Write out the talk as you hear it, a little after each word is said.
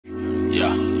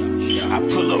Yeah, I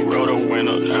pull up, roll the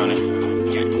window down it.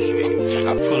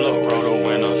 I pull up, roll the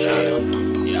window down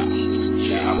it.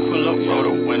 Yeah, I pull up, roll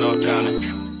the window down it.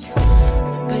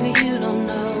 Baby, you don't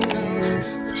know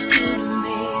what you do to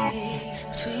me.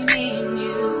 Between me and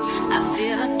you, I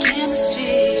feel like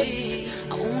chemistry.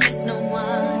 I won't let no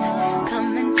one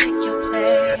come and take your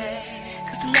place.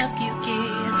 Cause the love you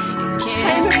give, you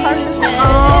can't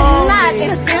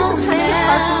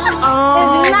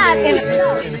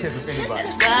In the case of anybody.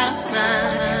 That's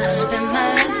why I spend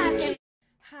my life with you.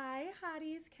 Hi,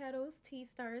 hotties, kettles, tea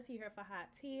stars. You here for hot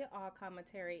tea. All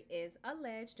commentary is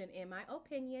alleged, and in my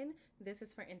opinion, this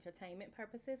is for entertainment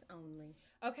purposes only.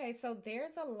 Okay, so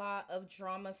there's a lot of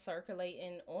drama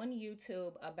circulating on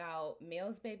YouTube about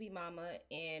Mel's baby mama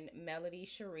and Melody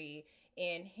Cherie,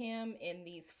 and him in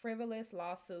these frivolous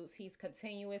lawsuits he's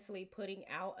continuously putting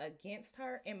out against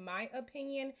her, in my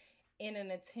opinion, in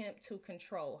an attempt to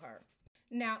control her.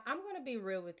 Now, I'm going to be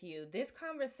real with you. This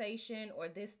conversation or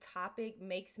this topic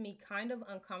makes me kind of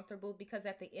uncomfortable because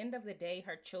at the end of the day,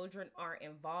 her children are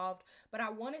involved. But I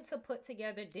wanted to put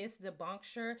together this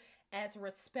debunction as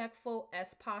respectful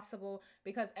as possible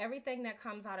because everything that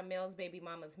comes out of Mel's baby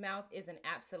mama's mouth is an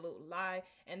absolute lie.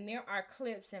 And there are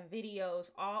clips and videos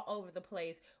all over the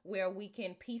place where we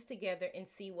can piece together and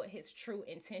see what his true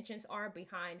intentions are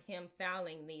behind him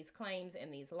filing these claims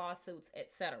and these lawsuits,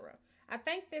 etc. I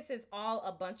think this is all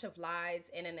a bunch of lies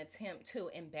in an attempt to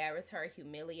embarrass her,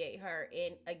 humiliate her.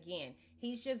 And again,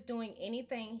 he's just doing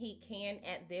anything he can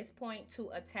at this point to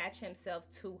attach himself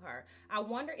to her. I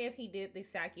wonder if he did the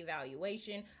psych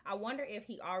evaluation. I wonder if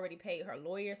he already paid her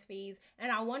lawyer's fees. And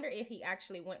I wonder if he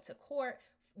actually went to court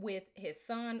with his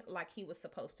son like he was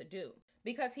supposed to do.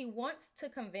 Because he wants to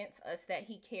convince us that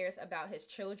he cares about his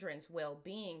children's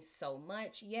well-being so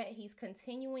much, yet he's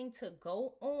continuing to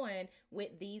go on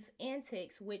with these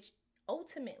antics, which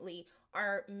ultimately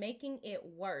are making it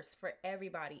worse for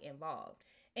everybody involved.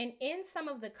 And in some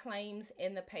of the claims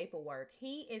in the paperwork,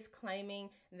 he is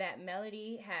claiming that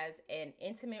Melody has an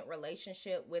intimate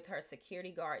relationship with her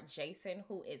security guard, Jason,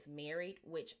 who is married,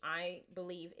 which I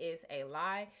believe is a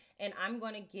lie. And I'm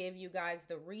going to give you guys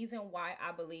the reason why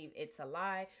I believe it's a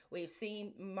lie. We've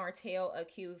seen Martell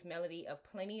accuse Melody of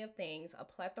plenty of things, a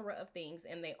plethora of things,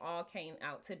 and they all came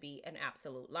out to be an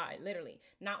absolute lie. Literally,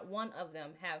 not one of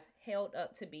them have held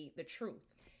up to be the truth.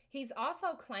 He's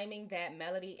also claiming that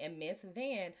Melody and Miss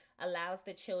Van allows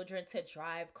the children to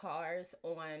drive cars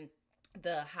on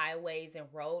the highways and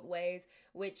roadways,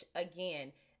 which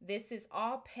again, this is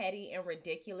all petty and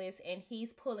ridiculous, and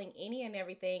he's pulling any and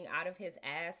everything out of his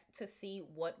ass to see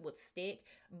what would stick.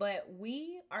 But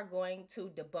we are going to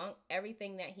debunk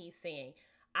everything that he's saying.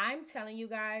 I'm telling you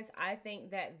guys, I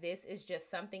think that this is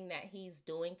just something that he's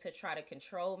doing to try to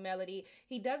control Melody.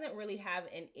 He doesn't really have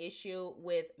an issue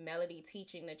with Melody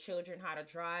teaching the children how to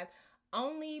drive,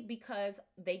 only because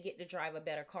they get to drive a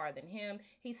better car than him.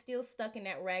 He's still stuck in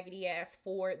that raggedy ass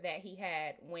Ford that he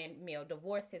had when Mel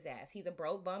divorced his ass. He's a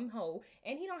broke bum hoe,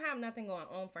 and he don't have nothing going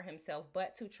on for himself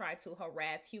but to try to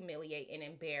harass, humiliate, and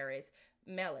embarrass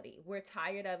Melody. We're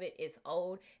tired of it. It's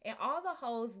old. And all the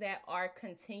hoes that are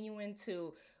continuing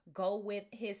to go with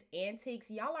his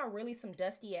antics, y'all are really some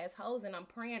dusty ass hoes, and I'm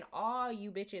praying all you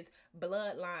bitches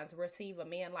bloodlines receive a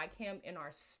man like him and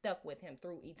are stuck with him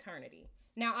through eternity.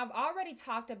 Now, I've already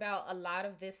talked about a lot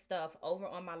of this stuff over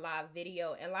on my live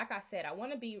video, and like I said, I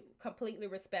want to be completely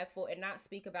respectful and not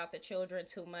speak about the children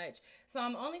too much. So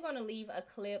I'm only going to leave a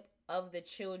clip of the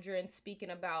children speaking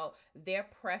about their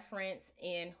preference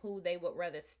and who they would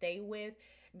rather stay with,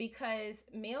 because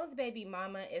Mel's baby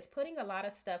mama is putting a lot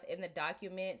of stuff in the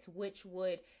documents which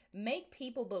would make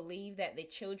people believe that the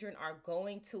children are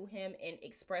going to him and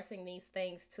expressing these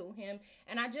things to him.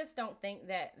 And I just don't think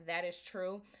that that is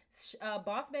true.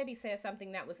 Boss Baby said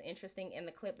something that was interesting in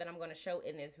the clip that I'm going to show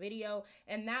in this video.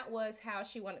 And that was how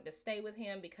she wanted to stay with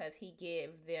him because he gave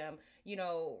them, you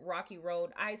know, Rocky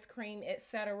Road ice cream,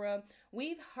 etc.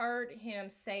 We've heard him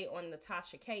say on the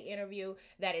Tasha K interview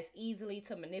that it's easily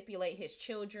to manipulate his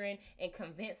children and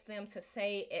convince them to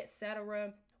say,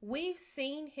 etc. We've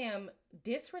seen him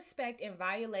disrespect and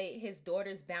violate his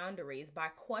daughter's boundaries by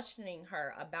questioning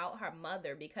her about her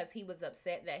mother because he was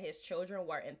upset that his children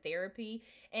were in therapy.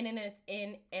 And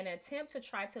in an attempt to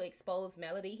try to expose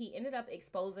Melody, he ended up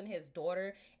exposing his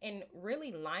daughter and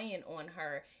really lying on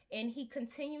her. And he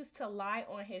continues to lie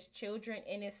on his children,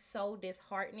 and it's so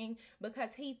disheartening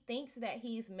because he thinks that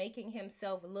he's making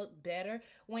himself look better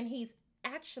when he's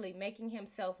actually making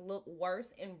himself look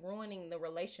worse and ruining the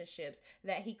relationships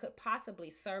that he could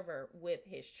possibly sever with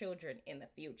his children in the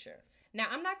future. Now,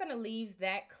 I'm not going to leave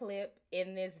that clip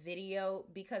in this video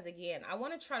because, again, I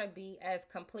want to try to be as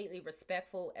completely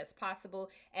respectful as possible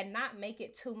and not make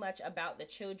it too much about the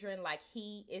children like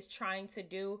he is trying to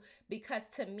do, because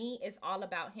to me, it's all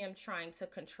about him trying to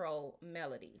control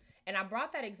Melody. And I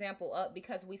brought that example up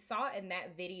because we saw in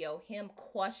that video him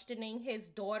questioning his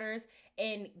daughters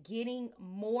and getting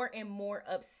more and more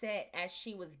upset as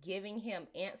she was giving him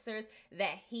answers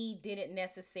that he didn't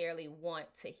necessarily want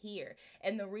to hear.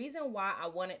 And the reason why I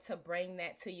wanted to bring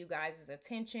that to you guys'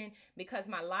 attention, because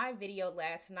my live video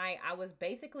last night, I was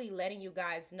basically letting you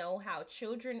guys know how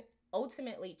children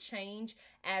ultimately change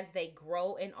as they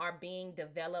grow and are being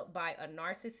developed by a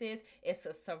narcissist. It's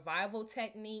a survival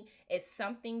technique. It's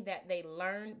something that they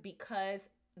learn because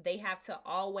they have to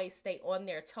always stay on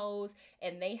their toes,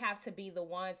 and they have to be the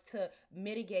ones to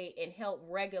mitigate and help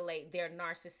regulate their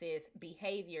narcissist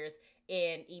behaviors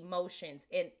and emotions.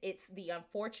 And it's the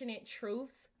unfortunate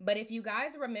truths. But if you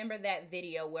guys remember that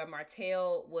video where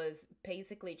Martell was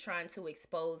basically trying to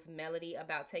expose Melody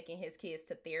about taking his kids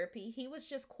to therapy, he was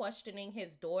just questioning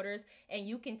his daughters, and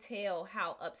you can tell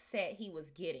how upset he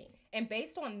was getting. And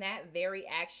based on that very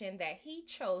action that he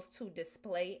chose to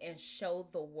display and show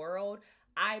the world,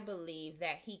 I believe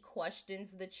that he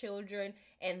questions the children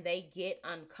and they get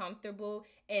uncomfortable.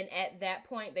 And at that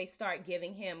point, they start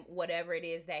giving him whatever it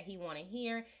is that he want to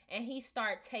hear. And he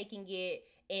start taking it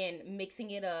and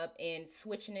mixing it up and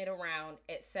switching it around,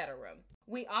 etc.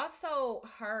 We also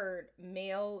heard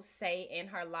Mel say in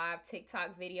her live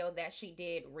TikTok video that she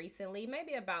did recently,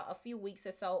 maybe about a few weeks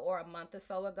or so or a month or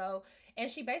so ago. And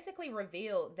she basically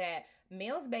revealed that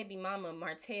Mel's baby mama,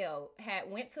 Martell, had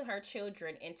went to her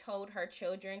children and told her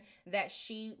children that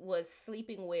she was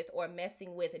sleeping with or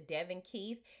messing with Devin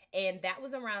Keith. And that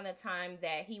was around the time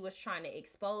that he was trying to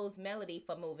expose Melody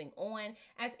for moving on,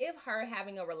 as if her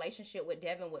having a relationship with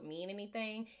Devin would mean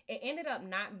anything. It ended up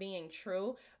not being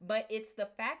true, but it's the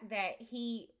fact that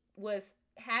he was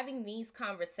having these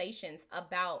conversations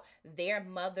about their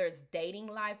mother's dating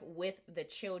life with the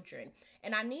children.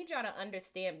 And I need y'all to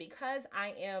understand, because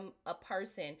I am a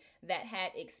person that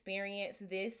had experienced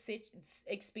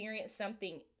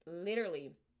something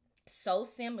literally so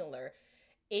similar.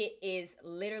 It is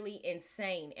literally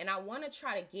insane. And I want to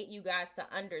try to get you guys to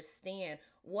understand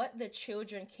what the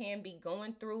children can be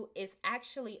going through is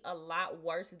actually a lot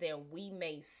worse than we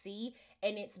may see.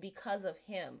 And it's because of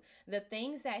him. The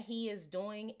things that he is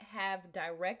doing have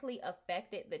directly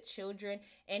affected the children,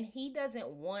 and he doesn't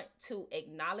want to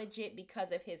acknowledge it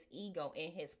because of his ego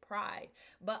and his pride.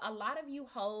 But a lot of you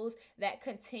hoes that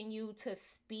continue to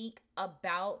speak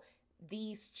about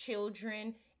these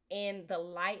children in the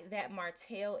light that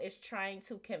Martell is trying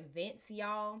to convince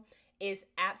y'all is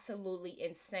absolutely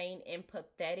insane and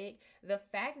pathetic. The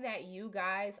fact that you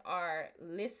guys are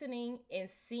listening and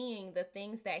seeing the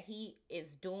things that he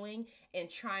is doing and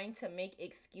trying to make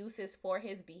excuses for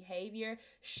his behavior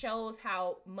shows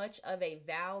how much of a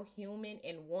vile human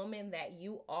and woman that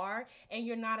you are, and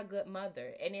you're not a good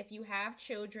mother. And if you have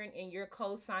children and you're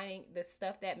co-signing the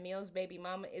stuff that Mel's baby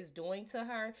mama is doing to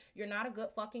her, you're not a good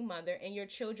fucking mother, and your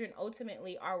children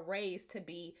ultimately are raised to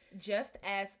be just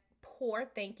as poor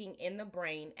thinking in the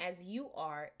brain as you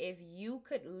are. If you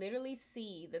could literally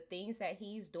see the things that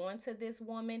he's doing to this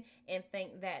woman and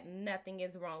think that nothing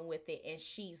is wrong with it and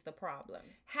she's the problem.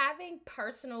 Having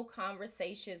personal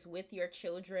conversations with your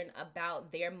children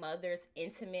about their mother's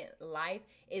intimate life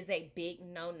is a big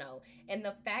no-no. And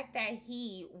the fact that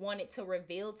he wanted to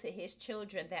reveal to his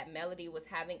children that Melody was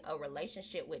having a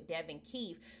relationship with Devin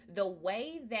Keith, the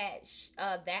way that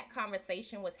that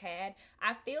conversation was had,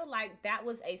 I feel like that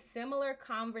was a similar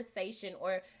conversation,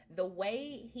 or the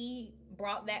way he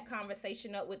brought that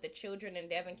conversation up with the children and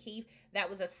Devin Keith, that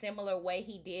was a similar way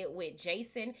he did with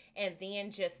Jason, and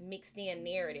then just mixed in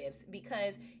narratives,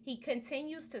 because he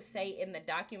continues to say in the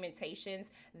documentations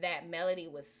that Melody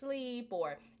would sleep,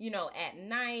 or, you know, at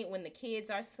night when the kids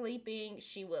are sleeping,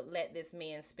 she would let this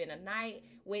man spend a night,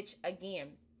 which again,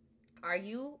 are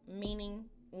you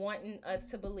wanting us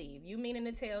to believe, you meaning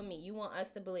to tell me you want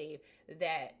us to believe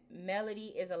that Melody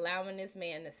is allowing this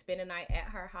man to spend a night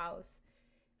at her house?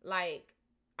 Like,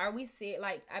 are we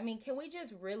like, I mean, can we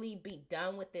just really be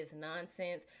done with this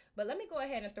nonsense? But let me go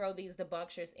ahead and throw these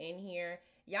debunkers in here.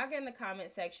 Y'all get in the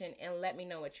comment section and let me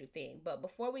know what you think. But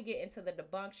before we get into the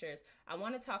debunkers, I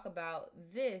want to talk about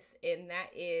this, and that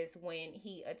is when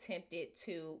he attempted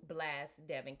to blast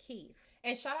Devin Keith.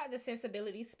 And shout out to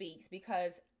Sensibility Speaks,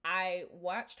 because I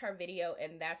watched her video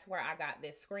and that's where I got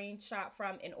this screenshot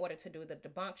from in order to do the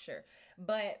debunker.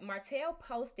 But Martell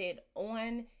posted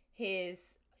on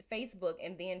his Facebook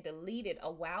and then deleted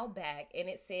a while back, and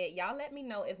it said, y'all let me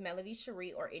know if Melody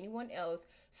Cherie or anyone else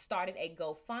started a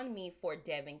GoFundMe for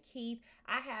Devin Keith.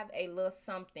 I have a little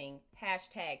something,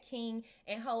 #King.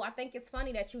 And ho, I think it's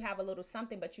funny that you have a little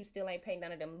something, but you still ain't paying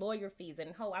none of them lawyer fees.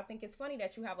 And ho, I think it's funny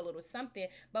that you have a little something,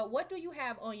 but what do you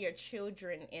have on your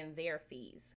children and their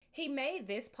fees? He made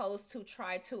this post to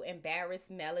try to embarrass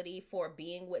Melody for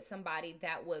being with somebody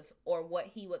that was, or what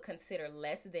he would consider,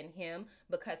 less than him,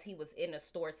 because he was in a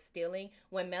store stealing,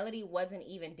 when Melody wasn't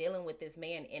even dealing with this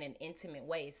man in an intimate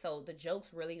way. So the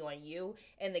joke's really on you.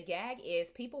 And the gag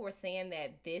is, people were saying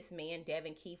that this man,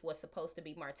 Devin Keith, was supposed to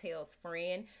be Martell's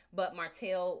friend, but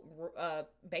Martell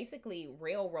basically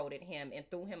railroaded him and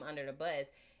threw him under the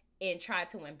bus and tried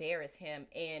to embarrass him,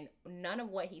 and none of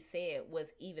what he said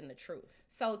was even the truth.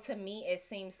 So to me, it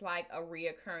seems like a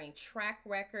reoccurring track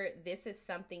record. This is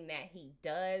something that he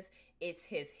does. It's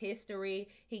his history.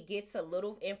 He gets a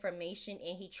little information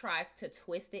and he tries to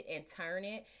twist it and turn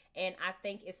it, and I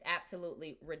think it's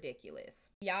absolutely ridiculous.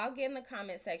 Y'all get in the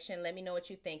comment section, let me know what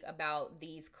you think about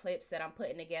these clips that I'm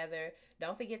putting together.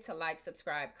 Don't forget to like,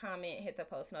 subscribe, comment, hit the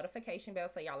post notification bell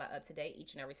so y'all are up to date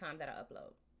each and every time that I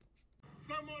upload.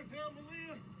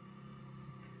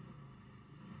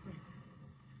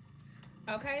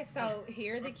 Okay, so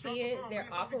here are the kids. They're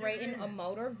operating a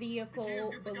motor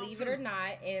vehicle, believe it or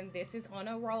not, and this is on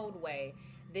a roadway.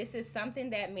 This is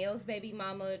something that Mel's baby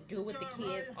mama do with the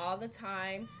kids all the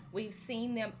time. We've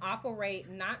seen them operate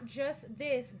not just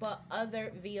this, but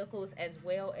other vehicles as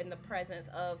well in the presence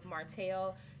of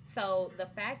Martell. So the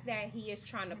fact that he is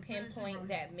trying to pinpoint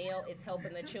that Mel is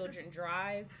helping the children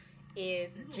drive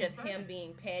is just him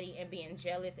being petty and being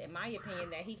jealous, in my opinion,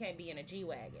 that he can't be in a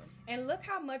G-Wagon. And look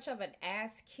how much of an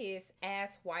ass kiss,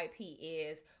 ass wipe he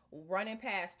is, running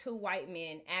past two white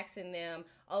men, asking them,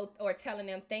 or telling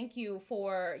them thank you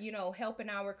for, you know, helping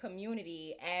our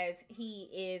community, as he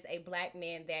is a black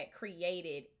man that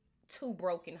created two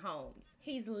broken homes.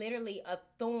 He's literally a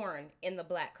thorn in the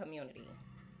black community.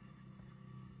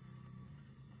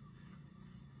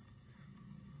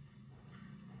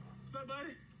 What's up,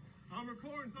 buddy? I'm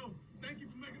recording, so thank you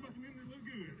for making my community look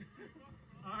good.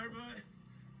 All right, bud.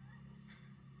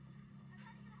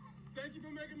 Thank you for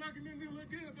making my community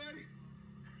look good, buddy.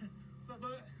 What's up,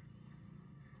 bud?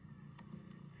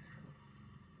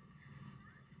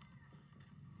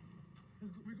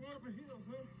 We're going up in hills,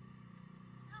 huh?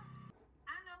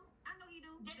 I know you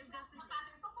do. Just go see.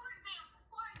 So for example,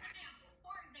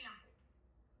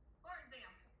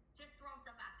 just throw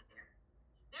stuff out there.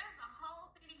 There's a whole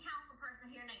city council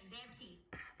person here named Deb Keith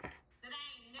that I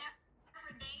ain't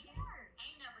never dated,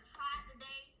 ain't never tried to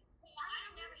date. I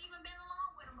ain't never even been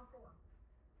alone with him before.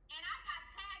 And I got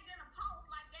tagged in a post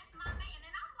like that's my man,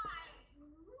 and I'm like,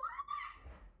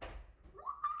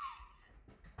 what?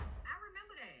 I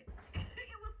remember that.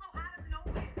 It was so out of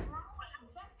nowhere. I'm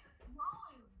just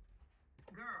growing.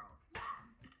 Girl. Yeah.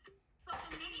 So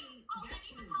for me, and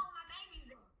even told my babies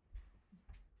that.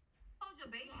 Told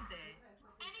your babies that.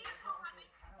 And even told my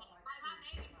babies that. Like, my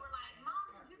babies were like,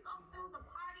 Mom, did you go to the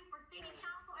party for city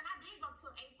council? And I did go to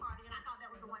a party, and I thought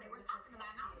that was the one they were talking about.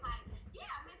 And I was like,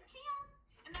 yeah, Miss Kim.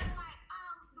 And they were like,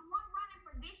 the one running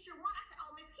for District 1. I said,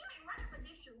 oh, Miss Kim ain't running for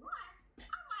District 1.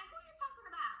 I'm like, who are you talking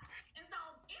about? And so,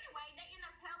 anyway, they ended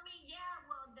up telling me, yeah,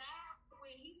 well, Dad,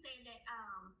 when he said that,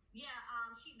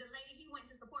 the lady he went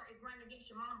to support is running against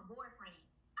your mama boyfriend.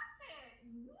 I said,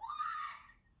 what?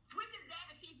 Which is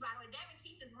Devin Keith, by the way. Devin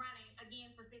Keith is running again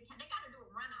for city council. They got to do a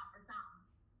runoff or something.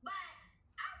 But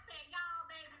I said, y'all,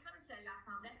 babies, let me tell y'all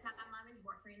something. That's not my mommy's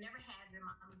boyfriend. Never has been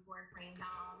my mommy's boyfriend,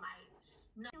 y'all. Like,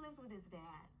 no. He lives with his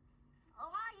dad.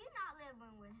 Oh, why are you not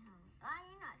living with him? Why are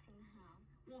you not seeing him?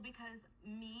 Well, because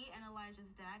me and Elijah's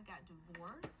dad got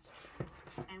divorced,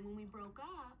 and when we broke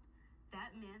up,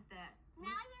 that meant that... Now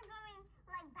you're going,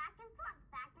 like, back and forth,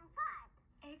 back and forth.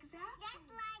 Exactly. Just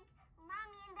like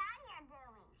Mommy and Daddy are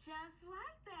doing. Just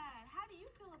like that. How do you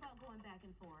feel about going back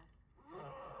and forth?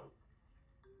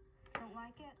 Don't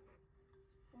like it?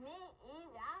 Me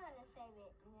either. I'm gonna save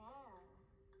it now.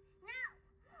 No,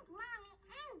 Mommy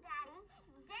and Daddy,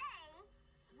 they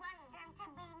want them to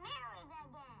be married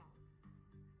again.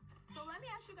 So let me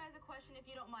ask you guys a question, if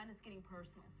you don't mind us getting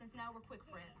personal, since now we're quick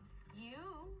friends.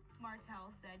 You,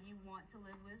 Martell, said you want to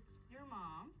live with your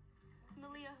mom.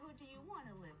 Malia, who do you want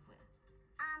to live with?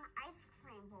 Ice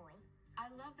cream boy.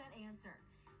 I love that answer.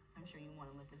 I'm sure you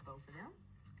want to live with both of them,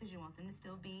 because you want them to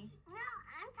still be... No,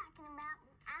 I'm talking about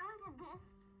I want to be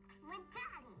with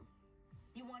Daddy.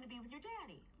 You want to be with your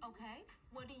daddy, okay?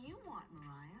 What do you want,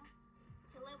 Mariah?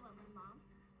 To live with my mom.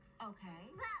 Okay.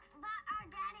 But our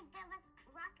daddy gave us